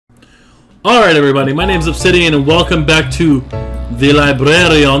Alright everybody, my name's Obsidian and welcome back to the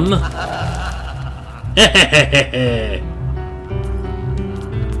Librarian.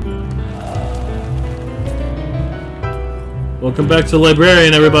 Welcome back to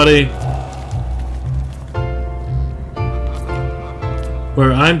Librarian, everybody.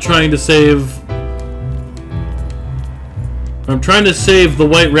 Where I'm trying to save the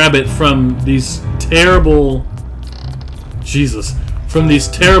White Rabbit from these terrible... Jesus. From these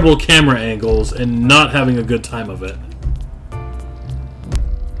terrible camera angles and not having a good time of it.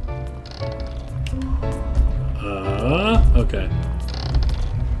 Okay.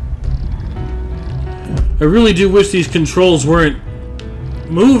 I really do wish these controls weren't...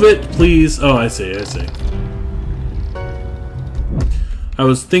 Move it, please. Oh, I see, I see. I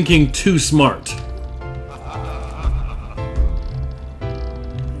was thinking too smart.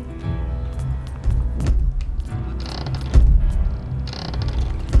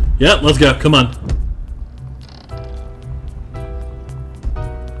 Yep, let's go. Come on.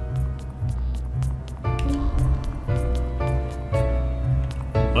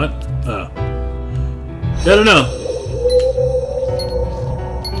 What? Oh. I don't know.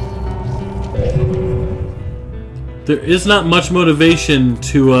 There is not much motivation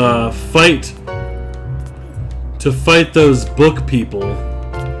to fight those book people.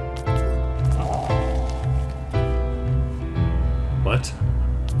 What?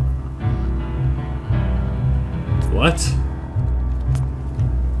 What?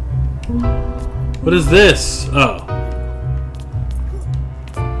 What is this? Oh.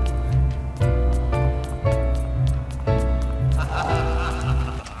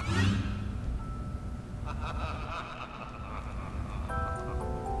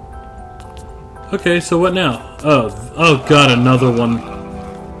 Okay, so what now? Oh god, another one.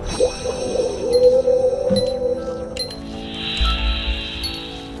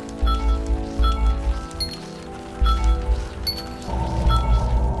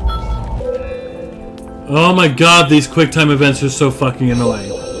 Oh my god, these QuickTime events are so fucking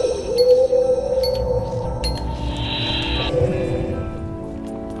annoying.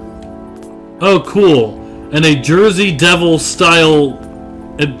 Oh, cool. And a Jersey Devil style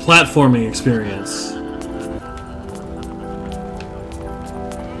platforming experience.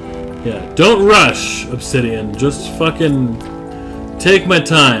 Yeah, don't rush, Obsidian. Just fucking take my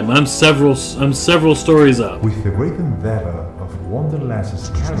time. I'm several stories up. With the great endeavor of Wonderland's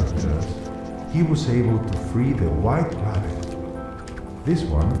characters, he was able to free the White Rabbit. This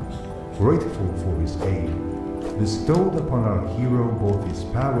one, grateful for his aid, bestowed upon our hero both his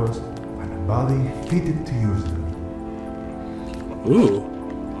powers and a body fitted to use them. Ooh.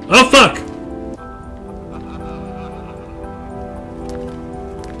 Oh fuck!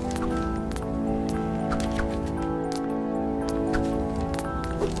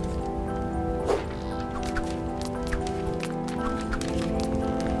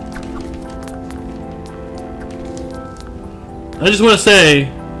 I just want to say,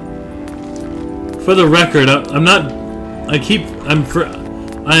 for the record, I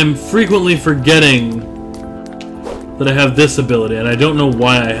am frequently forgetting that I have this ability, and I don't know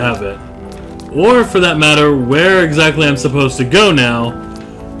why I have it. Or, for that matter, where exactly I'm supposed to go now.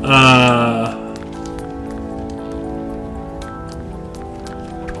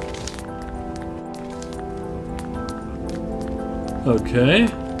 Okay.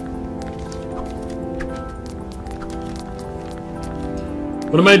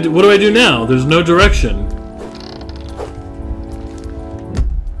 What do I do now? There's no direction.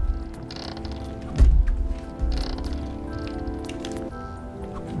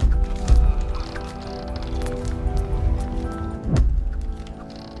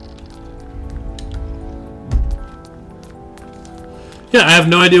 Yeah, I have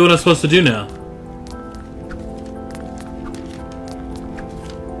no idea what I'm supposed to do now.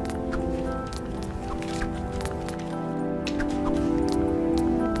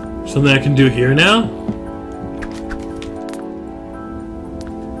 Something I can do here now?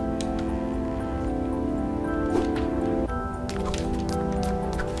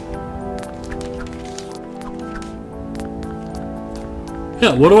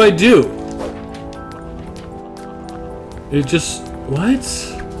 Yeah, what do I do? It just... What?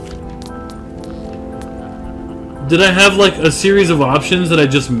 Did I have like a series of options that I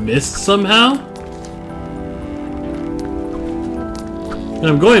just missed somehow? And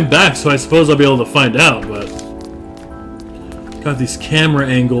I'm going back, so I suppose I'll be able to find out, but... Got these camera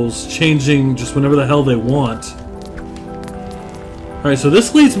angles changing just whenever the hell they want. Alright, so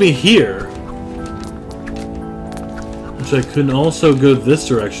this leads me here. Which I can also go this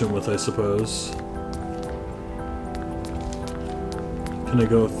direction with, I suppose. Can I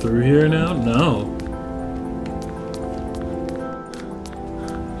go through here now? No.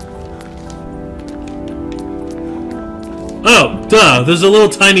 Oh, duh! There's a little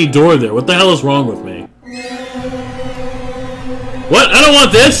tiny door there. What the hell is wrong with me? What? I don't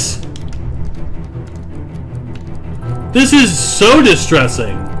want this! This is so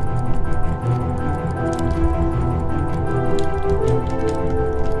distressing.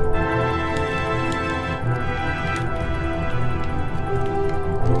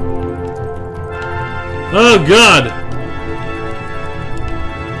 Oh god!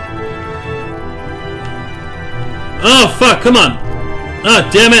 Oh fuck, come on! Ah,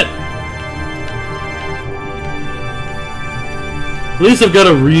 damn it! At least I've got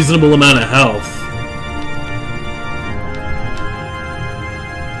a reasonable amount of health.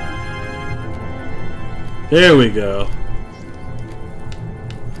 There we go.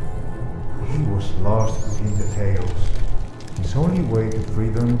 He was lost within the tales. His only way to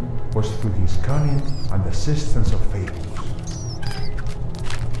freedom was through his cunning and assistance of fables.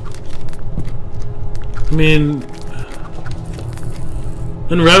 I mean,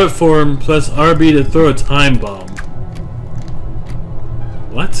 in rabbit form, plus RB to throw a time bomb.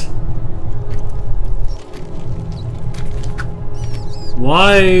 What?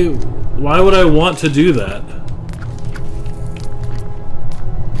 Why would I want to do that?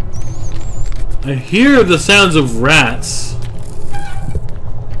 I hear the sounds of rats.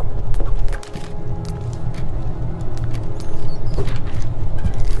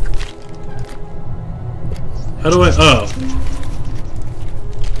 How do I... oh.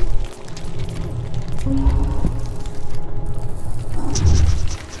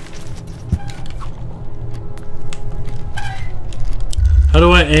 How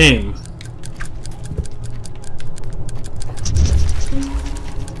do I aim?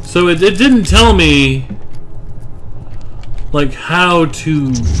 So it didn't tell me like how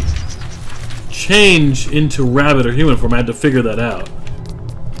to change into rabbit or human form. I had to figure that out.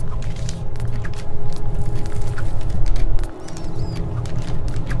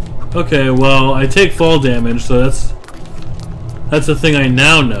 Okay, well, I take fall damage, so that's a thing I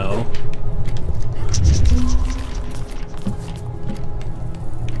now know.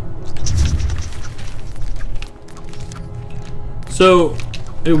 So,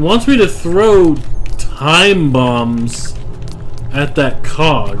 it wants me to throw time bombs at that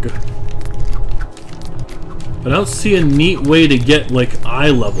cog. But I don't see a neat way to get, like, eye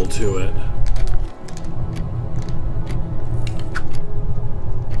level to it.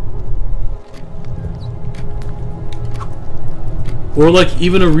 Or, like,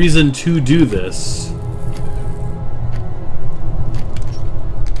 even a reason to do this.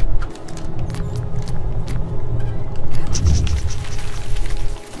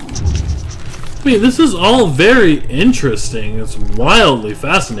 I mean, this is all very interesting. It's wildly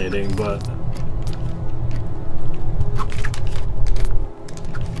fascinating, but...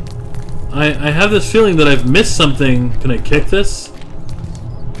 I have this feeling that I've missed something. Can I kick this?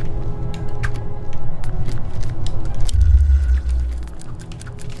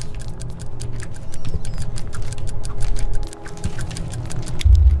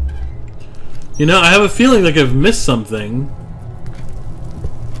 You know, I have a feeling like I've missed something.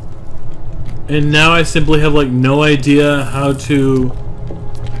 And now I simply have, like, no idea how to...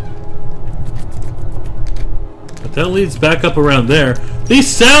 But that leads back up around there. These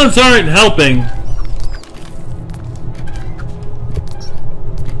sounds aren't helping!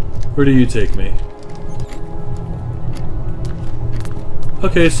 Where do you take me?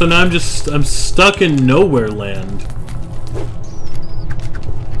 Okay, so now I'm stuck in nowhere land.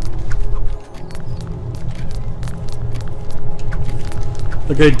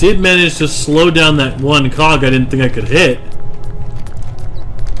 Like, I did manage to slow down that one cog I didn't think I could hit.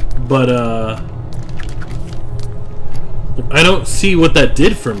 But, I don't see what that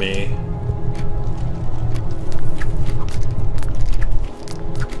did for me.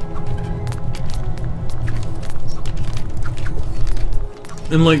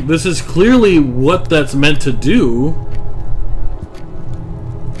 And, like, this is clearly what that's meant to do.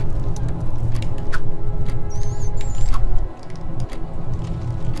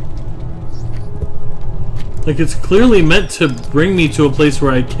 Like, it's clearly meant to bring me to a place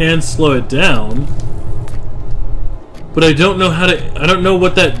where I can slow it down. But I don't know how to... I don't know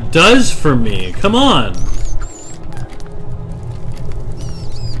what that does for me. Come on!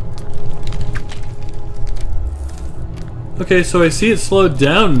 Okay, so I see it slowed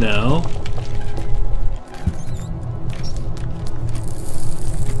down now.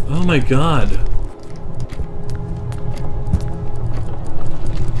 Oh my god.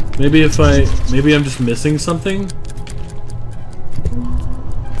 Maybe I'm just missing something?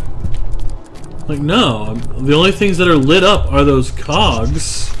 Like, no. The only things that are lit up are those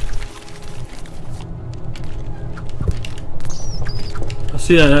cogs.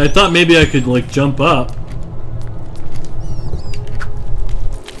 See, I thought maybe I could, like, jump up.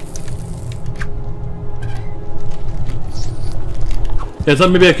 Yeah, I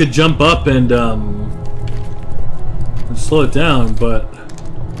thought maybe I could jump up and slow it down, but...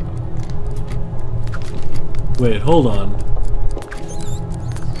 Wait, hold on.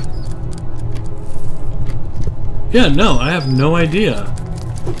 Yeah, no, I have no idea.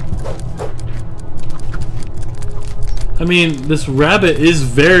 I mean, this rabbit is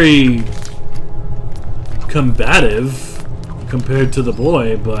very combative compared to the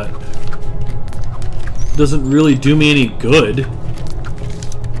boy, but doesn't really do me any good.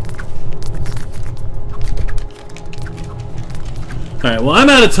 Alright, well, I'm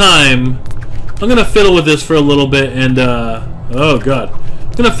out of time. I'm gonna fiddle with this for a little bit and, oh god.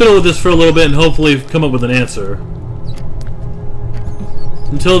 I'm gonna fiddle with this for a little bit and hopefully come up with an answer.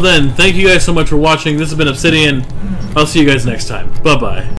 Until then, thank you guys so much for watching. This has been Obsidian. I'll see you guys next time. Bye-bye.